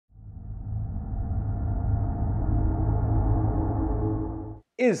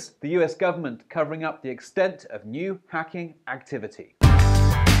Is the US government covering up the extent of new hacking activity?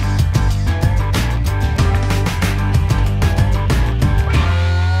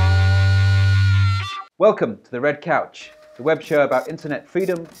 Welcome to The Red Couch, the web show about internet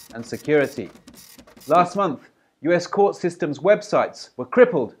freedom and security. Last month, US court systems websites were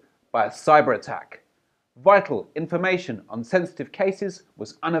crippled by a cyber attack. Vital information on sensitive cases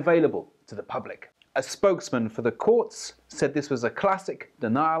was unavailable to the public. A spokesman for the courts said this was a classic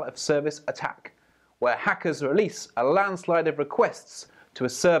denial of service attack, where hackers release a landslide of requests to a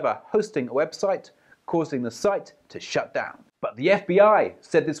server hosting a website, causing the site to shut down. But the FBI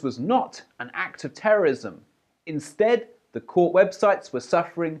said this was not an act of terrorism. Instead, the court websites were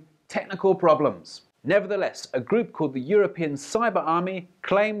suffering technical problems. Nevertheless, a group called the European Cyber Army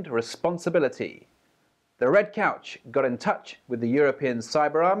claimed responsibility. The Red Couch got in touch with the European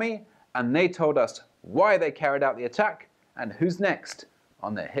Cyber Army, and they told us why they carried out the attack and who's next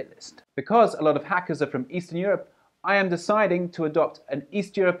on their hit list. Because a lot of hackers are from Eastern Europe, I am deciding to adopt an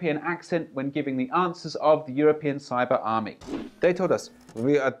East European accent when giving the answers of the European Cyber Army. They told us,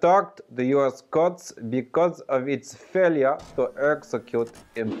 "We attacked the US courts because of its failure to execute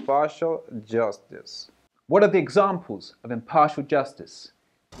impartial justice." What are the examples of impartial justice?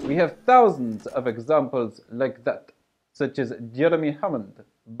 We have thousands of examples like that, such as Jeremy Hammond,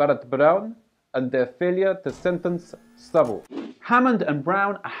 Barrett Brown, and their failure to sentence Sabu. Hammond and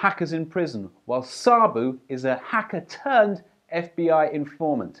Brown are hackers in prison, while Sabu is a hacker turned FBI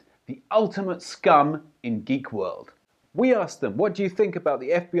informant, the ultimate scum in geek world. We asked them, what do you think about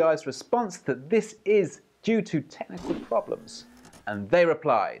the FBI's response that this is due to technical problems? And they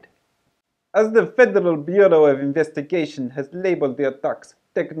replied, "As the Federal Bureau of Investigation has labeled the attacks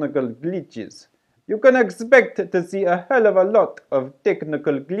technical glitches, you can expect to see a hell of a lot of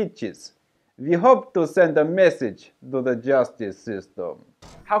technical glitches. We hope to send a message to the justice system."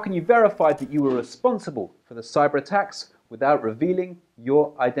 How can you verify that you were responsible for the cyber attacks without revealing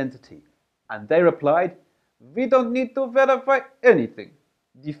your identity? And they replied, "We don't need to verify anything.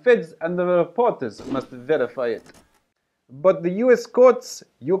 The feds and the reporters must verify it. But the US courts,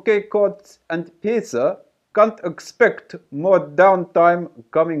 UK courts, and PISA can't expect more downtime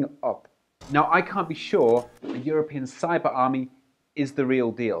coming up." Now, I can't be sure the European Cyber Army is the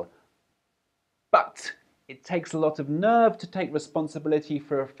real deal. But it takes a lot of nerve to take responsibility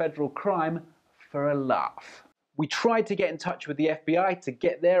for a federal crime for a laugh. We tried to get in touch with the FBI to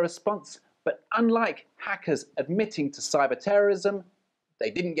get their response, but unlike hackers admitting to cyber terrorism, they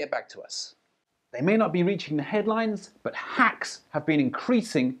didn't get back to us. They may not be reaching the headlines, but hacks have been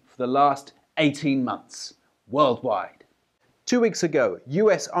increasing for the last 18 months worldwide. 2 weeks ago,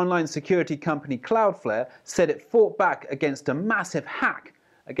 US online security company Cloudflare said it fought back against a massive hack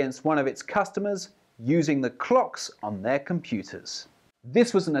against one of its customers using the clocks on their computers.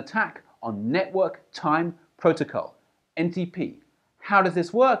 This was an attack on Network Time Protocol, NTP. How does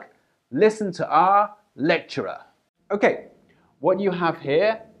this work? Listen to our lecturer. Okay, what you have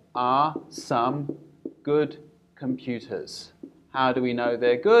here are some good computers. How do we know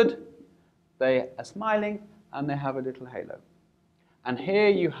they're good? They are smiling and they have a little halo. And here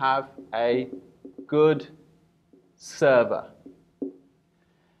you have a good server.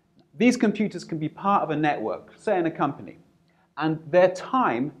 These computers can be part of a network, say in a company, and their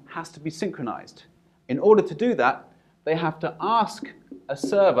time has to be synchronized. In order to do that, they have to ask a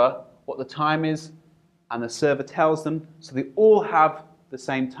server what the time is, and the server tells them, so they all have the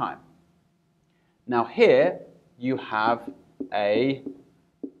same time. Now here you have a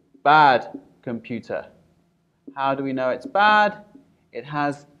bad computer. How do we know it's bad? It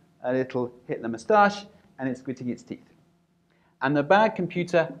has a little Hitler moustache and it's gritting its teeth. And the bad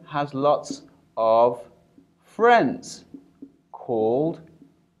computer has lots of friends called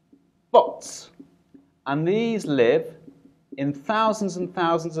bots. And these live in thousands and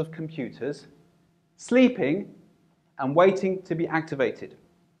thousands of computers, sleeping and waiting to be activated.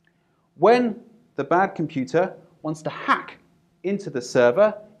 When the bad computer wants to hack into the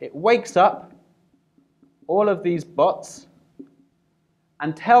server, it wakes up all of these bots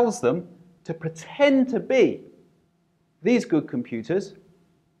and tells them to pretend to be these good computers,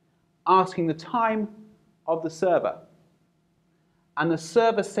 asking the time of the server. And the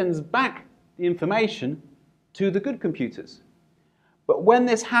server sends back the information to the good computers. But when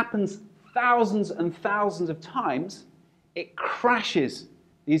this happens thousands and thousands of times, it crashes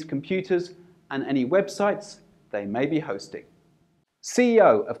these computers and any websites they may be hosting.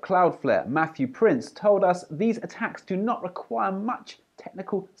 CEO of Cloudflare, Matthew Prince, told us these attacks do not require much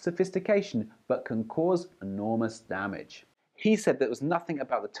technical sophistication, but can cause enormous damage. He said there was nothing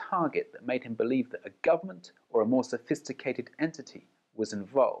about the target that made him believe that a government or a more sophisticated entity was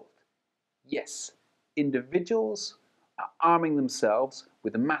involved. Yes, individuals are arming themselves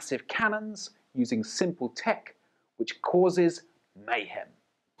with massive cannons using simple tech which causes mayhem.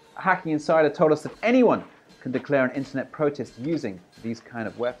 A hacking insider told us that anyone can declare an internet protest using these kind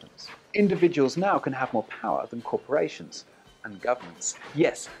of weapons. Individuals now can have more power than corporations and governments.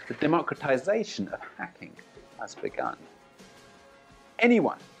 Yes, the democratization of hacking has begun.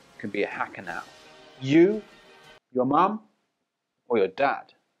 Anyone can be a hacker now. You, your mum, or your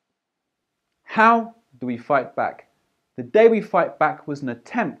dad. How do we fight back? The day we fight back was an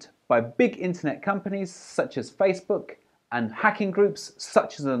attempt by big internet companies such as Facebook and hacking groups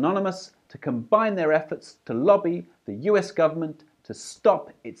such as Anonymous to combine their efforts to lobby the US government to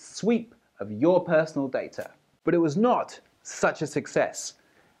stop its sweep of your personal data. But it was not such a success.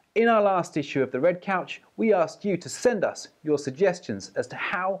 In our last issue of the Red Couch, we asked you to send us your suggestions as to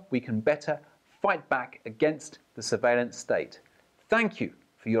how we can better fight back against the surveillance state. Thank you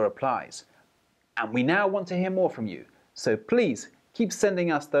for your replies. And we now want to hear more from you. So please keep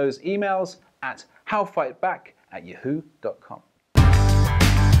sending us those emails at howfightback@yahoo.com.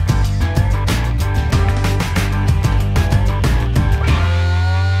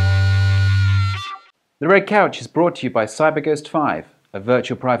 The Red Couch is brought to you by CyberGhost 5, a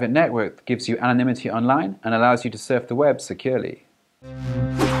virtual private network that gives you anonymity online and allows you to surf the web securely.